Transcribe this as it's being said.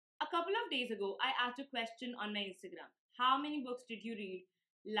couple of days ago, I asked a question on my Instagram. How many books did you read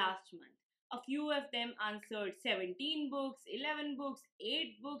last month? A few of them answered 17 books, 11 books,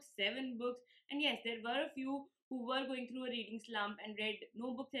 8 books, 7 books. And yes, there were a few who were going through a reading slump and read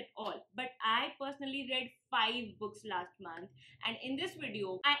no books at all. But I personally read 5 books last month. And in this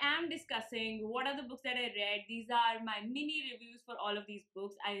video, I am discussing what are the books that I read. These are my mini reviews for all of these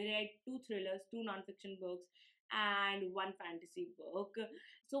books. I read 2 thrillers, 2 non-fiction books, and 1 fantasy book.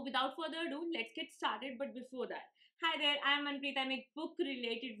 So without further ado, let's get started. But before that, hi there, I am Manpreet. I make book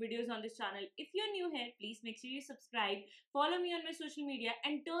related videos on this channel. If you're new here, please make sure you subscribe, follow me on my social media,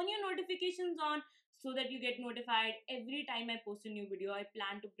 and turn your notifications on so that you get notified every time I post a new video. I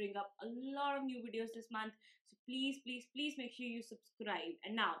plan to bring up a lot of new videos this month. So please make sure you subscribe.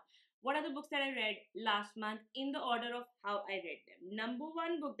 And now, what are the books that I read last month in the order of how I read them? Number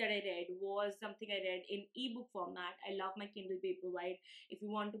one book that I read was something I read in ebook format. I love my Kindle Paperwhite. If you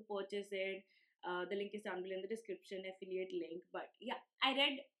want to purchase it, the link is down below in the description, affiliate link. But yeah, I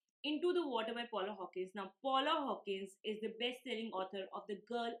read Into the Water by Paula Hawkins. Now, Paula Hawkins is the best-selling author of The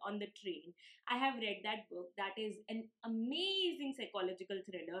Girl on the Train. I have read that book. That is an amazing psychological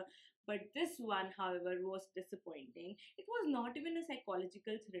thriller. But this one, however, was disappointing. It was not even a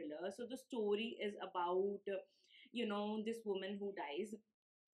psychological thriller. So the story is about, this woman who dies,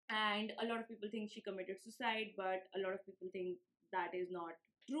 and a lot of people think she committed suicide, but a lot of people think that is not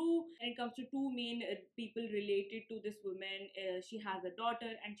true. When it comes to two main people related to this woman, she has a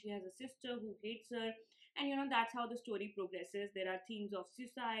daughter and she has a sister who hates her, and that's how the story progresses. There are themes of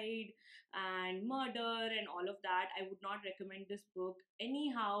suicide and murder and all of that. I would not recommend this book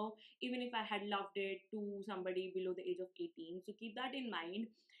anyhow, even if I had loved it, to somebody below the age of 18. So keep that in mind.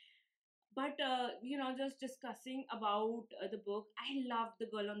 But just discussing about the book, I loved The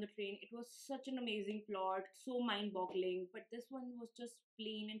Girl on the Train. It was such an amazing plot, so mind boggling, but this one was just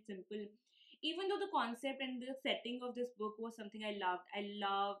plain and simple. Even though the concept and the setting of this book was something I loved. I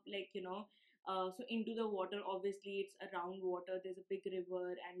love, so Into the Water, obviously it's around water, there's a big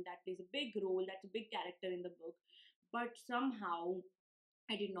river, and that plays a big role. That's a big character in the book. But somehow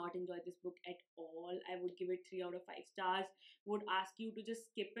I did not enjoy this book at all. I would give it 3 out of 5 stars. Would ask you to just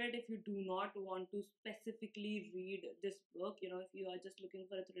skip it if you do not want to specifically read this book. If you are just looking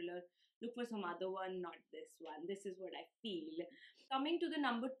for a thriller, look for some other one, not this one. This is what I feel. Coming to the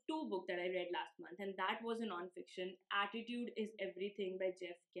number 2 book that I read last month, and that was a non-fiction, Attitude is Everything by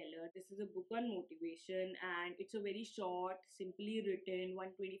Jeff Keller. This is a book on motivation, and it's a very short, simply written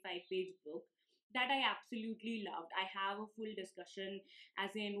 125-page book that I absolutely loved. I have a full discussion,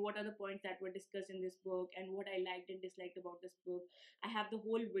 as in what are the points that were discussed in this book and what I liked and disliked about this book. I have the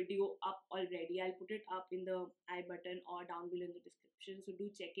whole video up already. I'll put it up in the I button or down below in the description, so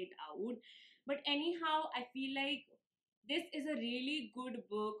do check it out. But anyhow, I feel like this is a really good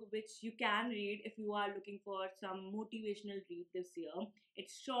book which you can read if you are looking for some motivational read this year.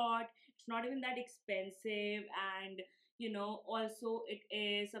 It's short, it's not even that expensive, and also it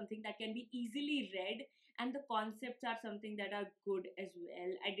is something that can be easily read, and the concepts are something that are good as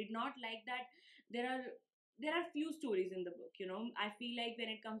well. I did not like that there are few stories in the book. I feel like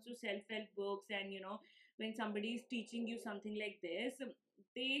when it comes to self-help books, and when somebody is teaching you something like this,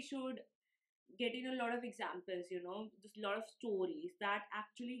 they should get in a lot of examples, just a lot of stories that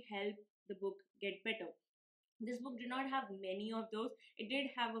actually help the book get better. This book did not have many of those. It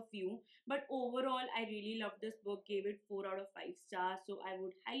did have a few, but overall I really loved this book. Gave it 4 out of 5 stars. So I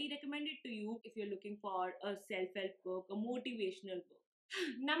would highly recommend it to you if you're looking for a self-help book, a motivational book.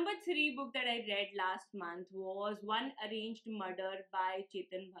 Number 3 book that I read last month was One Arranged Murder by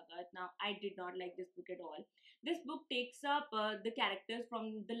Chetan Bhagat. Now, I did not like this book at all. This book takes up the characters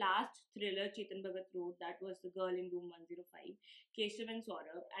from the last thriller Chetan Bhagat wrote, that was The Girl in Room 105, Keshav and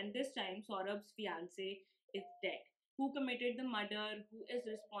Saurabh. And this time, Saurabh's fiance is dead. Who committed the murder? Who is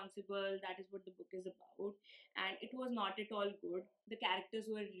responsible? That is what the book is about. And it was not at all good. The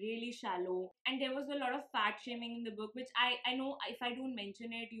characters were really shallow, and there was a lot of fat shaming in the book, which I know if I don't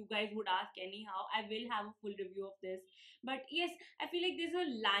mention it, you guys would ask anyhow. I will have a full review of this. But yes, I feel like there's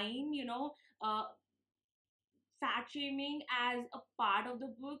a line, fat shaming as a part of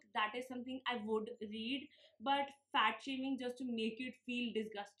the book, that is something I would read. But fat shaming just to make it feel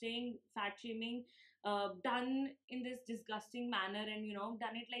disgusting, fat shaming done in this disgusting manner, and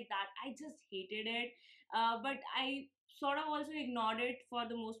done it like that, I just hated it. But I sort of also ignored it for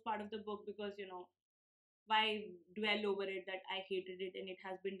the most part of the book, because why dwell over it that I hated it and it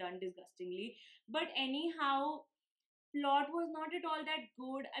has been done disgustingly. But anyhow, plot was not at all that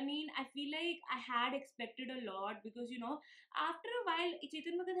good. I mean, I feel like I had expected a lot because, after a while,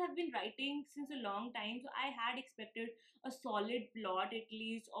 Chetan Bhagat have been writing since a long time, so I had expected a solid plot at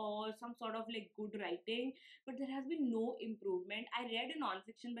least, or some sort of like good writing, but there has been no improvement. I read a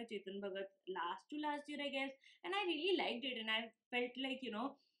non-fiction by Chetan Bhagat last to last year, I guess, and I really liked it, and I felt like, you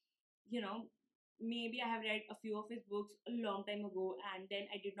know maybe I have read a few of his books a long time ago, and then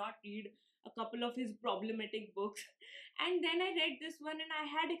I did not read a couple of his problematic books and then I read this one, and I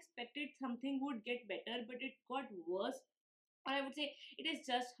had expected something would get better, but it got worse. Or I would say it is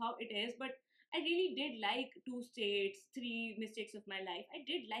just how it is. But I really did like Two States, Three Mistakes of My Life. I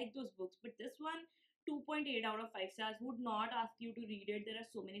did like those books, but this one, 2.8 out of 5 stars, would not ask you to read it. There are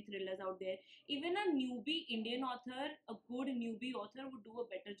so many thrillers out there. Even a newbie Indian author, a good newbie author, would do a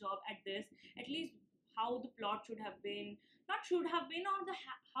better job at this. At least how the plot should have been, not should have been, or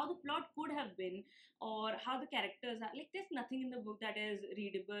how the plot could have been, or how the characters are. Like, there's nothing in the book that is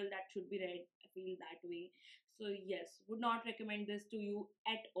readable that should be read. I feel that way. So yes, would not recommend this to you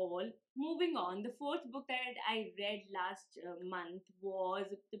at all. Moving on, the fourth book that I read last month was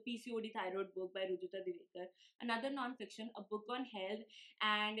the PCOD thyroid book by Rujuta Diwekar, another non-fiction, a book on health,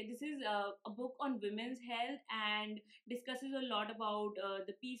 and this is a book on women's health and discusses a lot about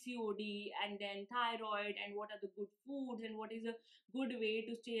the PCOD and then thyroid and what are the good foods and what is a good way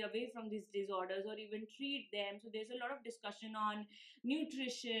to stay away from these disorders or even treat them. So there's a lot of discussion on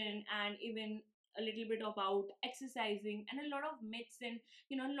nutrition and even a little bit about exercising and a lot of myths and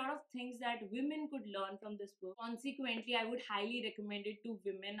a lot of things that women could learn from this book. Consequently, I would highly recommend it to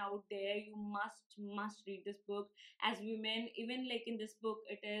women out there. You must read this book. As women, even like in this book,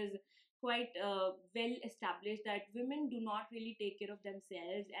 it is quite well established that women do not really take care of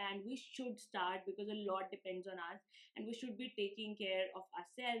themselves, and we should start because a lot depends on us, and we should be taking care of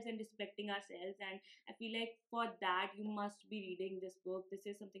ourselves and respecting ourselves. And I feel like for that you must be reading this book. This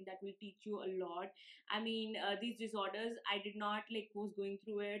is something that will teach you a lot. I mean, these disorders, I did not like was going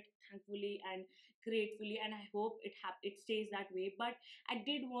through it, thankfully and gratefully, and I hope it stays that way. But I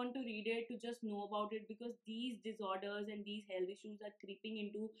did want to read it to just know about it, because these disorders and these health issues are creeping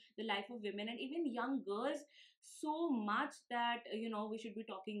into the life of women and even young girls so much that we should be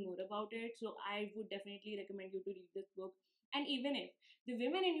talking more about it. So I would definitely recommend you to read this book. And even if the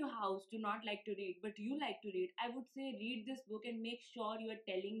women in your house do not like to read but you like to read, I would say read this book and make sure you are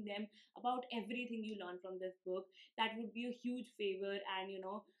telling them about everything you learn from this book. That would be a huge favor, and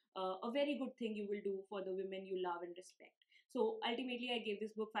a very good thing you will do for the women you love and respect. So ultimately, I gave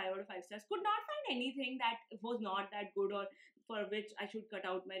this book 5 out of 5 stars. Could not find anything that was not that good or for which I should cut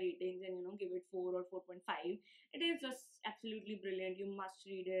out my ratings and give it 4 or 4.5. It is just absolutely brilliant. You must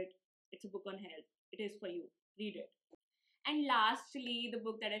read it. It's a book on health. It is for you. Read it. And lastly, the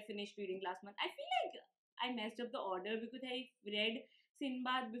book that I finished reading last month, I feel like I messed up the order because I read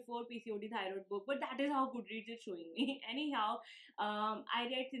Sinbad before PCOD thyroid book, but that is how Goodreads is showing me. Anyhow, I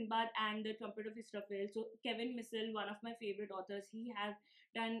read Sinbad and The Trumpet of Israfel. So Kevin Missal, one of my favorite authors, he has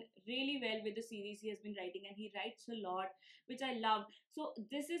done really well with the series he has been writing, and he writes a lot, which I love. So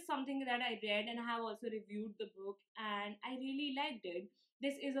this is something that I read, and I have also reviewed the book, and I really liked it.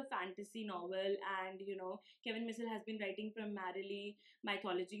 This is a fantasy novel, and Kevin Missal has been writing primarily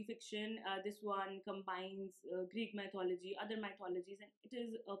mythology fiction. This one combines Greek mythology, other mythologies, and it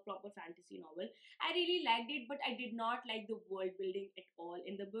is a proper fantasy novel. I really liked it, but I did not like the world building at all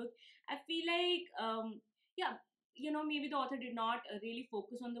in the book. I feel like, yeah, maybe the author did not really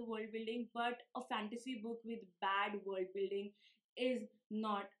focus on the world building, but a fantasy book with bad world building is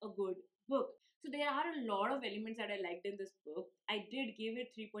not a good book. So there are a lot of elements that I liked in this book. I did give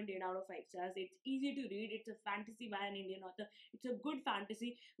it 3.8 out of 5 stars. It's easy to read. It's a fantasy by an Indian author. It's a good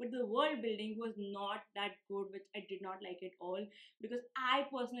fantasy, but the world building was not that good, which I did not like at all. Because I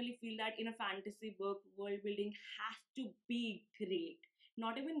personally feel that in a fantasy book, world building has to be great.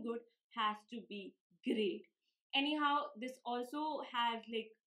 Not even good, has to be great. Anyhow, this also has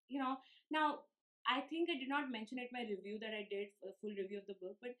like, now I think I did not mention it my review that I did, a full review of the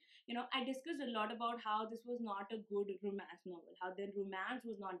book, but I discussed a lot about how this was not a good romance novel, how the romance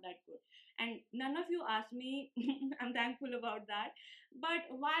was not that good. And none of you asked me, I'm thankful about that. But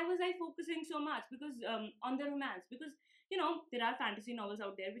why was I focusing so much? Because on the romance, because there are fantasy novels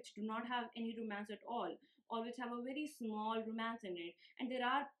out there which do not have any romance at all, or which have a very small romance in it. And there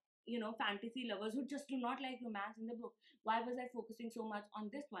are fantasy lovers who just do not like romance in the book. Why was I focusing so much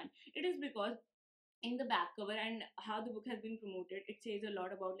on this one? It is because in the back cover and how the book has been promoted, it says a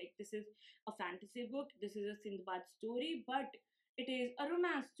lot about like this is a fantasy book, this is a Sinbad story, but it is a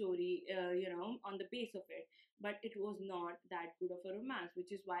romance story, on the base of it, but it was not that good of a romance,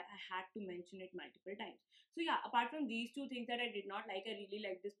 which is why I had to mention it multiple times. So yeah, apart from these two things that I did not like, I really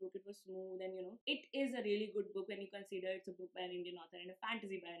liked this book. It was smooth, and it is a really good book when you consider it's a book by an Indian author and a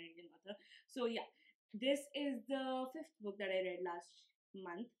fantasy by an Indian author. So yeah, this is the fifth book that I read last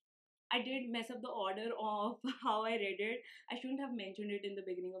month. I did mess up the order of how I read it. I shouldn't have mentioned it in the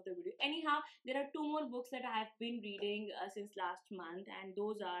beginning of the video. Anyhow, there are two more books that I have been reading since last month, and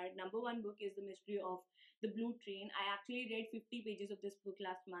those are, number one book is The Mystery of the Blue Train. I actually read 50 pages of this book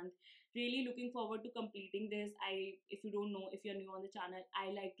last month. Really looking forward to completing this. If you don't know, if you're new on the channel,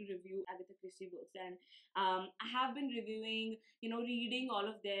 I like to review Agatha Christie books, and I have been reviewing, reading all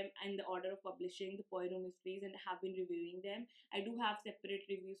of them in the order of publishing, the Poirot mysteries, and have been reviewing them. I do have separate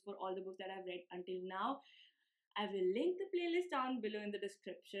reviews for all the books that I've read until now. I will link the playlist down below in the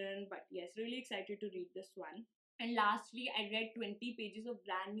description. But yes, really excited to read this one. And lastly, I read 20 pages of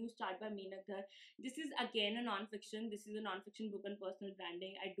Brand New Start by Mainak Dhar. This is again a non-fiction. This is a non-fiction book on personal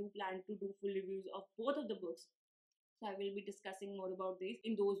branding. I do plan to do full reviews of both of the books, so I will be discussing more about these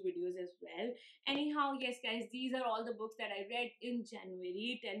in those videos as well. Anyhow, yes guys, these are all the books that I read in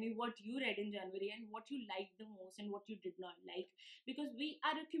January. Tell me what you read in January and what you liked the most and what you did not like, because we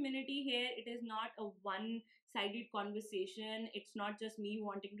are a community here. It is not a one sided conversation. It's not just me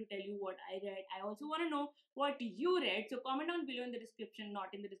wanting to tell you what I read. I also want to know what you read. So comment down below in the description, not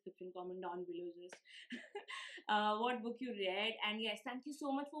in the description, comment down below just what book you read. And yes, thank you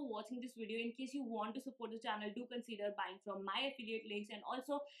so much for watching this video. In case you want to support the channel, do consider buying from my affiliate links, and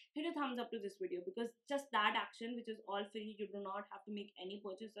also hit a thumbs up to this video, because just that action, which is all free, you do not have to make any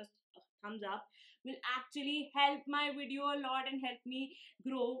purchase, just a thumbs up will actually help my video a lot and help me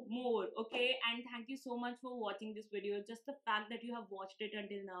grow more. Okay, and thank you so much for watching this video. Just the fact that you have watched it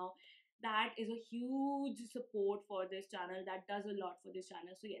until now, that is a huge support for this channel. That does a lot for this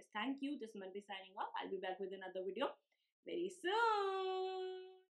channel. So yes, thank you. This is Mandy signing off. I'll be back with another video very soon.